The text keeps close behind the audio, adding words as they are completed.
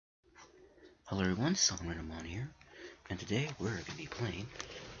Hello everyone, Songwriter here, and today we're going to be playing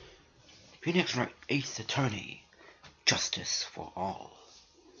Phoenix Wright 8th Attorney, Justice for All.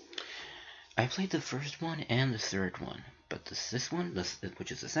 I played the first one and the third one, but this one,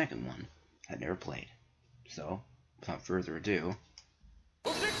 which is the second one, I've never played. So, without further ado...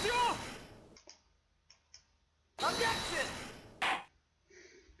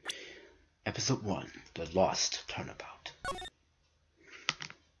 Episode 1, The Lost Turnabout.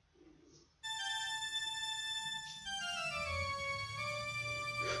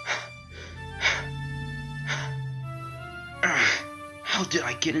 How did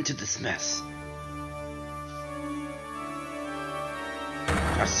I get into this mess?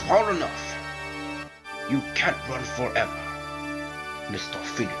 That's hard enough. You can't run forever, Mr.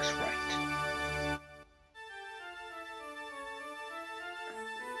 Phoenix Wright.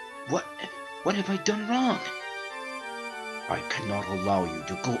 What have I done wrong? I cannot allow you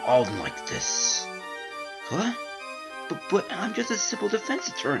to go on like this. Huh? But I'm just a civil defense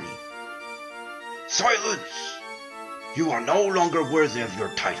attorney. Silence! You are no longer worthy of your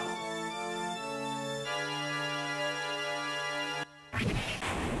title.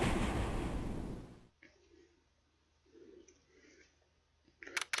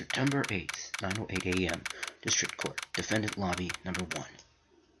 September 8th, 9:08 a.m. District Court, Defendant Lobby, number 1.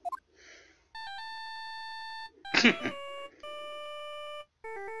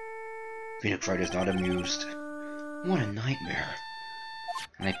 Phoenix Wright is not amused. What a nightmare.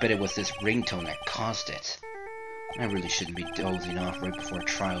 And I bet it was this ringtone that caused it. I really shouldn't be dozing off right before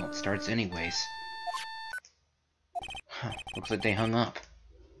trial starts anyways. Huh, looks like they hung up.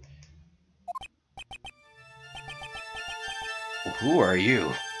 Well, who are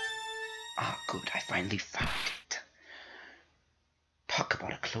you? Ah, good, I finally found it. Talk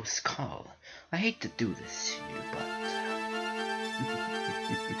about a close call. I hate to do this to you, but...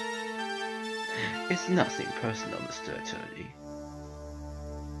 it's nothing personal, Mr. Attorney.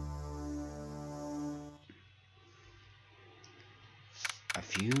 A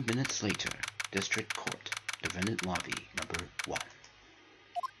few minutes later, District Court, Defendant Lobby, number 1.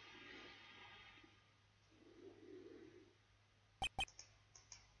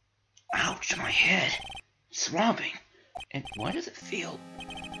 Ouch, my head! It's throbbing. And why does it feel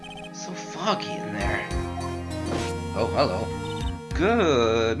so foggy in there? Oh, hello.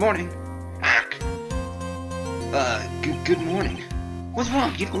 Good morning. Good morning. What's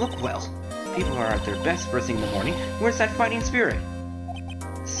wrong? You don't look well. People are at their best first thing in the morning. Where's that fighting spirit?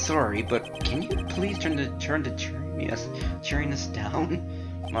 Sorry, but can you please turn the cheering us down?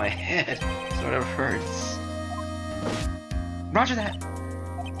 My head sort of hurts. Roger that.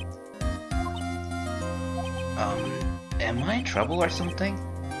 Am I in trouble or something?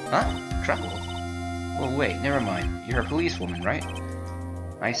 Huh? Trouble? Well, wait, never mind. You're a policewoman, right?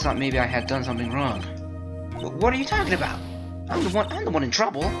 I thought maybe I had done something wrong. What are you talking about? I'm the one in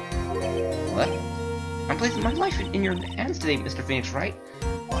trouble. What? I'm placing my life in your hands today, Mr. Phoenix Wright.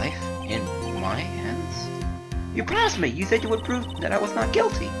 Life in my hands? You promised me. You said you would prove that I was not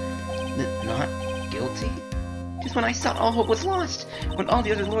guilty. Not guilty? Just when I thought all hope was lost. When all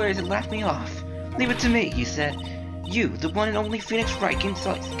the other lawyers had laughed me off. Leave it to me, you said. You, the one and only Phoenix Wright, came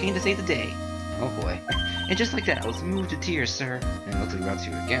to save the day. Oh boy. And just like that, I was moved to tears, sir. And looks like we're about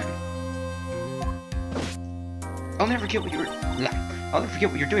to again. I'll never forget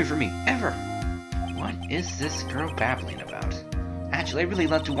what you're doing for me, ever. What is this girl babbling about? Actually, I really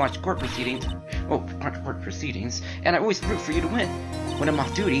love to watch court proceedings. Oh, court proceedings, and I always root for you to win. When I'm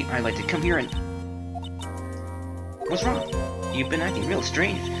off duty, I like to come here and... What's wrong? You've been acting real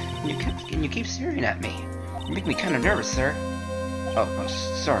strange, and you keep staring at me. You make me kind of nervous, sir. Oh,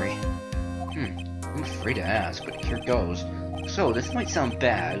 sorry. I'm afraid to ask, but here goes. So, this might sound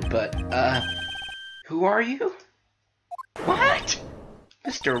bad, but, who are you? What?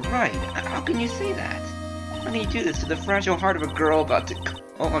 Mr. Wright, how can you say that? How can you do this to the fragile heart of a girl about to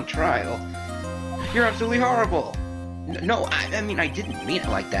go on trial? You're absolutely horrible! No, I mean, I didn't mean it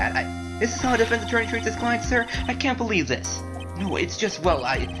like that. This is how a defense attorney treats his client, sir? I can't believe this. No, it's just, well,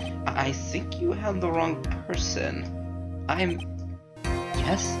 I think you have the wrong person.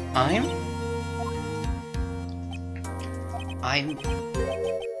 Yes,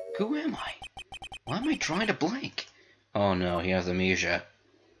 who am I? Why am I trying to blank? Oh no, he has amnesia.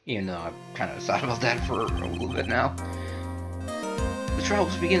 Even though I've kind of thought about that for a little bit now. The trial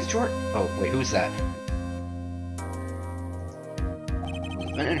begins short. Oh, wait, who's that? The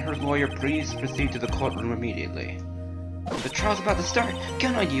defendant and her lawyer, please proceed to the courtroom immediately. The trial's about to start.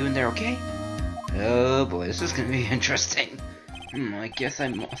 Count on you in there, okay? Oh boy, this is gonna be interesting. I guess I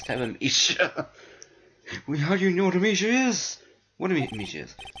must have amnesia. Well, how do you know what amnesia is? What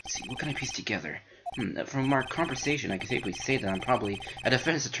images? Let's see, what can I piece together? From our conversation, I can safely say that I'm probably a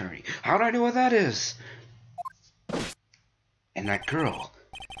defense attorney. How do I know what that is? And that girl.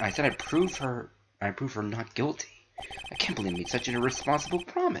 I said I'd prove her not guilty. I can't believe I made such an irresponsible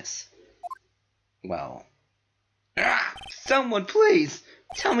promise. Well... someone please!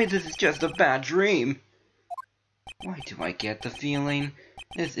 Tell me this is just a bad dream. Why do I get the feeling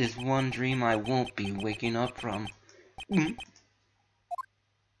this is one dream I won't be waking up from?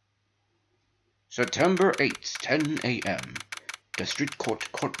 September 8th, 10 a.m. District Court,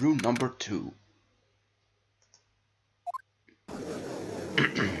 Courtroom Number 2.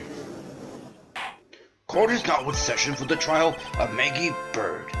 Court is now in session for the trial of Maggie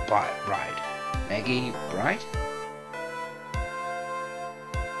Bride. Maggie Bride?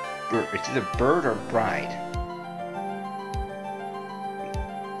 It's either Bird or Bride.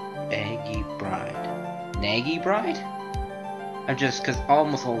 Maggie Bride. Nagy Bride? I'm just, because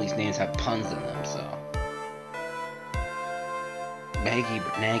almost all these names have puns in them, so. Nagy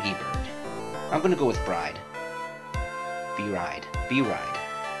Bird. I'm gonna go with Bride. B-Ride.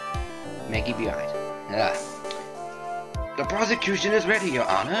 Maggie B-Ride. The prosecution is ready, Your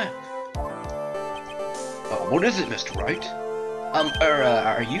Honor. What is it, Mr. Wright?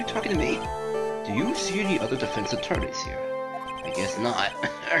 Are you talking to me? Do you see any other defense attorneys here? I guess not.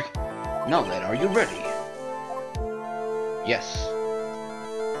 Now then, are you ready? Yes.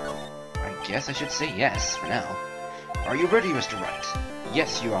 I guess I should say yes, for now. Are you ready, Mr. Wright?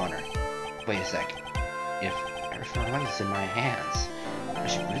 Yes, Your Honor. Wait a sec. If everything is in my hands, I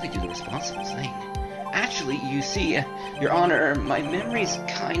should really do the responsible thing. Actually, you see, Your Honor, my memory's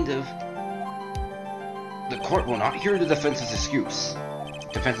kind of... The court will not hear the defense's excuse.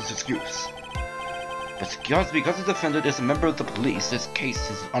 But because the defendant is a member of the police, this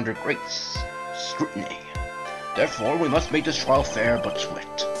case is under great scrutiny. Therefore, we must make this trial fair but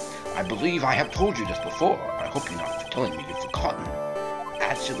swift. I believe I have told you this before. I hope you're not telling me you've forgotten.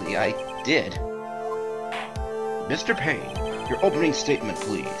 Actually, I did. Mr. Payne, your opening statement,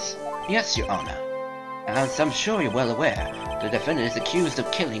 please. Yes, Your Honor. As I'm sure you're well aware, the defendant is accused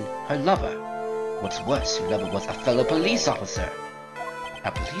of killing her lover. What's worse, her lover was a fellow police officer.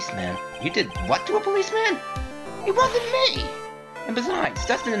 A policeman? You did what to a policeman? It wasn't me! And besides,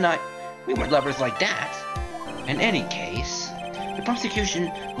 Dustin and I, we weren't lovers like that. In any case, the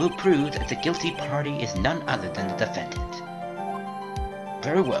prosecution will prove that the guilty party is none other than the defendant.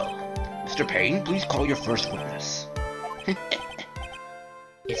 Very well. Mr. Payne, please call your first witness.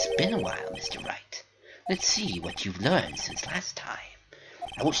 It's been a while, Mr. Wright. Let's see what you've learned since last time.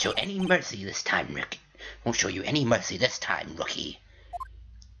 I won't show any mercy this time, Rick. Won't show you any mercy this time, rookie.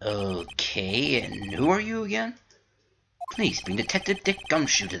 Okay, and who are you again? Please bring Detective Dick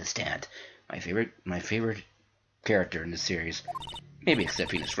Gumshoe to the stand. My favorite character in the series. Maybe except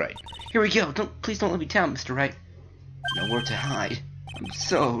Phoenix Wright. Here we go. Please don't let me down, Mr. Wright. Nowhere to hide. I'm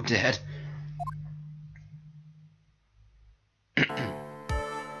so dead.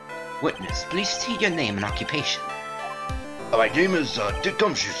 Witness, please state your name and occupation. My name is Dick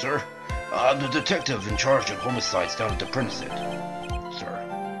Gumshoe, sir. I'm the detective in charge of homicides down at the Princeton. Sir.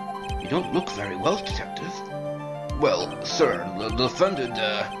 You don't look very well, detective. Well, sir, the defendant,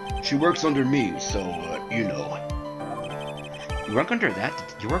 she works under me, so, you know. You work under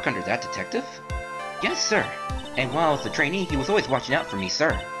that detective? Yes, sir. And while I was a trainee, he was always watching out for me,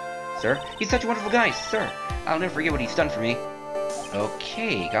 sir. Sir, he's such a wonderful guy, sir. I'll never forget what he's done for me.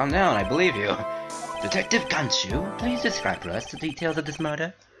 Okay, calm down, I believe you. Detective Gumshoe, please describe for us the details of this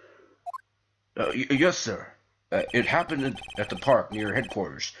murder. Yes, sir. It happened at the park near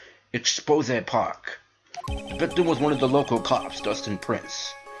headquarters. Expose Park. The victim was one of the local cops, Dustin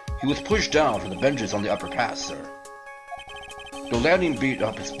Prince. He was pushed down from the benches on the upper pass, sir. The landing beat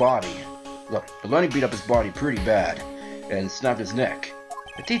up his body. Look, the landing beat up his body pretty bad, and snapped his neck.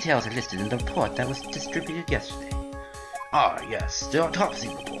 The details are listed in the report that was distributed yesterday. Ah, yes, the autopsy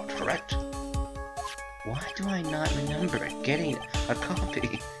report, correct? Why do I not remember getting a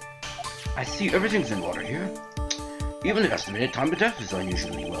copy? I see everything's in order here. Even the estimated time of death is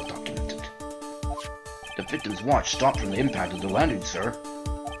unusually well documented. The victim's watch stopped from the impact of the landing, sir.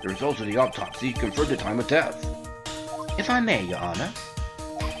 The results of the autopsy confirmed the time of death. If I may, Your Honor,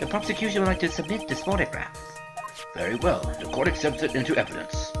 the prosecution would like to submit this photograph. Very well. The court accepts it into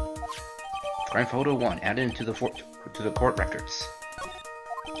evidence. Crime photo 1 added into the court records.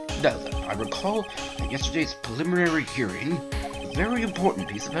 Now then, I recall at yesterday's preliminary hearing, a very important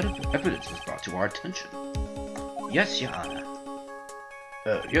piece of evidence was brought to our attention. Yes, Your Honor.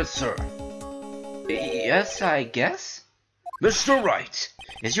 Yes, sir. Yes, I guess? Mr. Wright,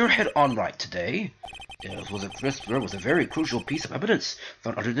 is your head on right today? There was a very crucial piece of evidence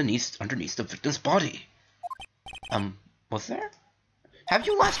found underneath the victim's body. Was there? Have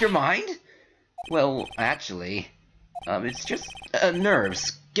you lost your mind? Well, actually, it's just,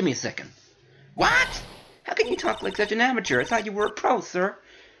 nerves. Give me a second. What? How can you talk like such an amateur? I thought you were a pro, sir.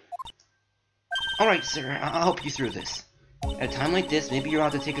 Alright, sir, I'll help you through this. At a time like this, maybe you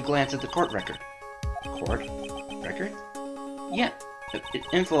ought to take a glance at the court record. Court record? Yeah,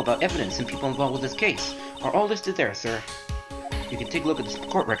 info about evidence and people involved with this case are all listed there, sir. You can take a look at this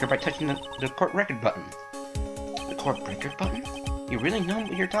court record by touching the court record button. The court record button? You really know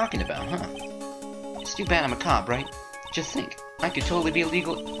what you're talking about, huh? It's too bad I'm a cop, right? Just think, I could totally be a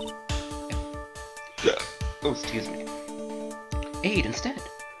legal... Oh, excuse me. Aid instead.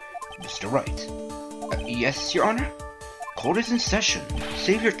 Mr. Wright. Yes, Your Honor? Court is in session.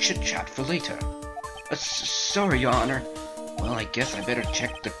 Save your chit-chat for later. Sorry, Your Honor. Well, I guess I better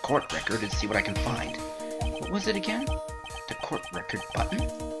check the court record and see what I can find. What was it again? The court record button?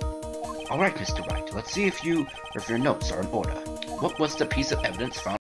 Alright, Mr. Wright, let's see if your notes are in order. What was the piece of evidence found